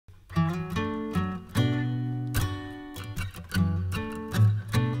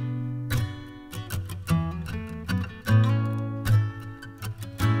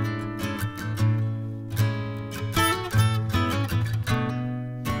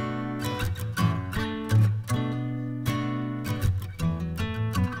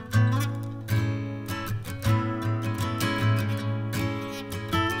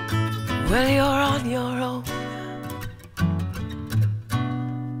Well, you're on your own.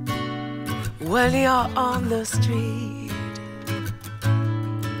 Well, you're on the street.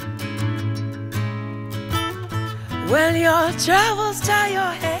 When your troubles tie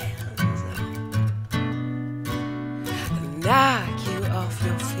your hands and knock you off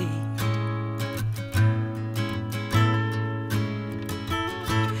your feet,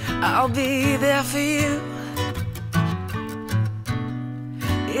 I'll be there for you.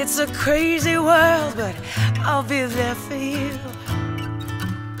 It's a crazy world, but I'll be there for you.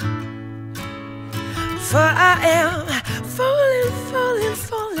 For I am falling, falling,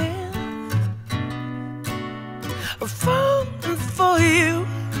 falling, falling for you.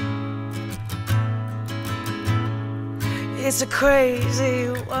 It's a crazy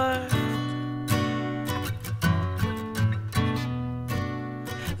world.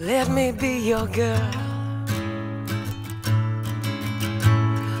 Let me be your girl.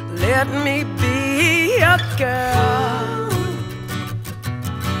 Let me be your girl.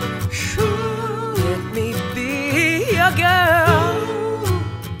 Let me be your girl.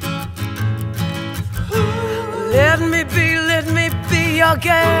 Let me be your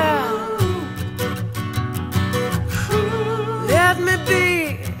girl. Let me be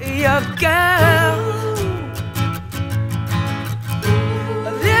your girl.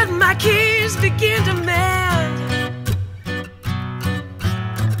 Let my keys begin to mend.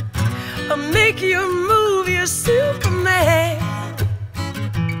 Make you move, you Superman.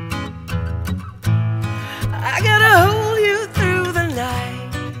 I gotta hold you through the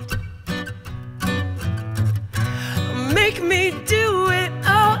night. Make me do it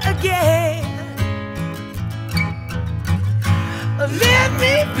all again. Let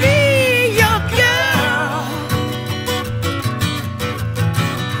me be